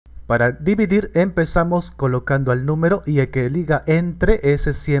Para dividir empezamos colocando el número y el que diga entre,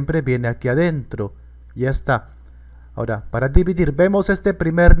 ese siempre viene aquí adentro. Ya está. Ahora, para dividir vemos este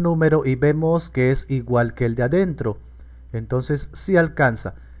primer número y vemos que es igual que el de adentro. Entonces sí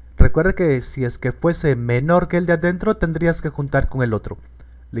alcanza. Recuerda que si es que fuese menor que el de adentro tendrías que juntar con el otro.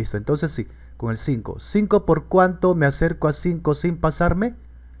 Listo, entonces sí, con el 5. ¿5 por cuánto me acerco a 5 sin pasarme?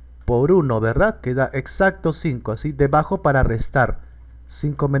 Por 1, ¿verdad? Queda exacto 5, así debajo para restar.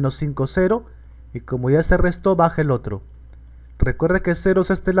 5 menos 5, 0. Y como ya se restó, baja el otro. Recuerda que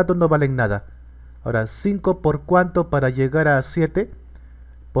ceros a este lado no valen nada. Ahora, 5 por cuánto para llegar a 7.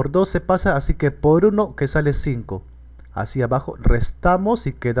 Por 2 se pasa, así que por 1 que sale 5. Hacia abajo restamos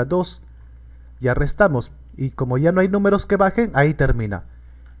y queda 2. Ya restamos. Y como ya no hay números que bajen, ahí termina.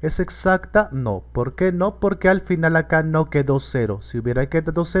 ¿Es exacta? No. ¿Por qué no? Porque al final acá no quedó 0. Si hubiera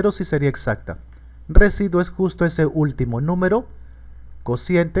quedado 0 sí sería exacta. Residuo es justo ese último número.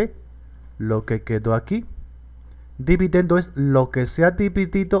 Cociente, lo que quedó aquí. Dividendo es lo que se ha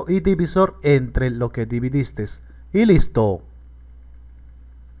dividido y divisor entre lo que dividiste. Y listo.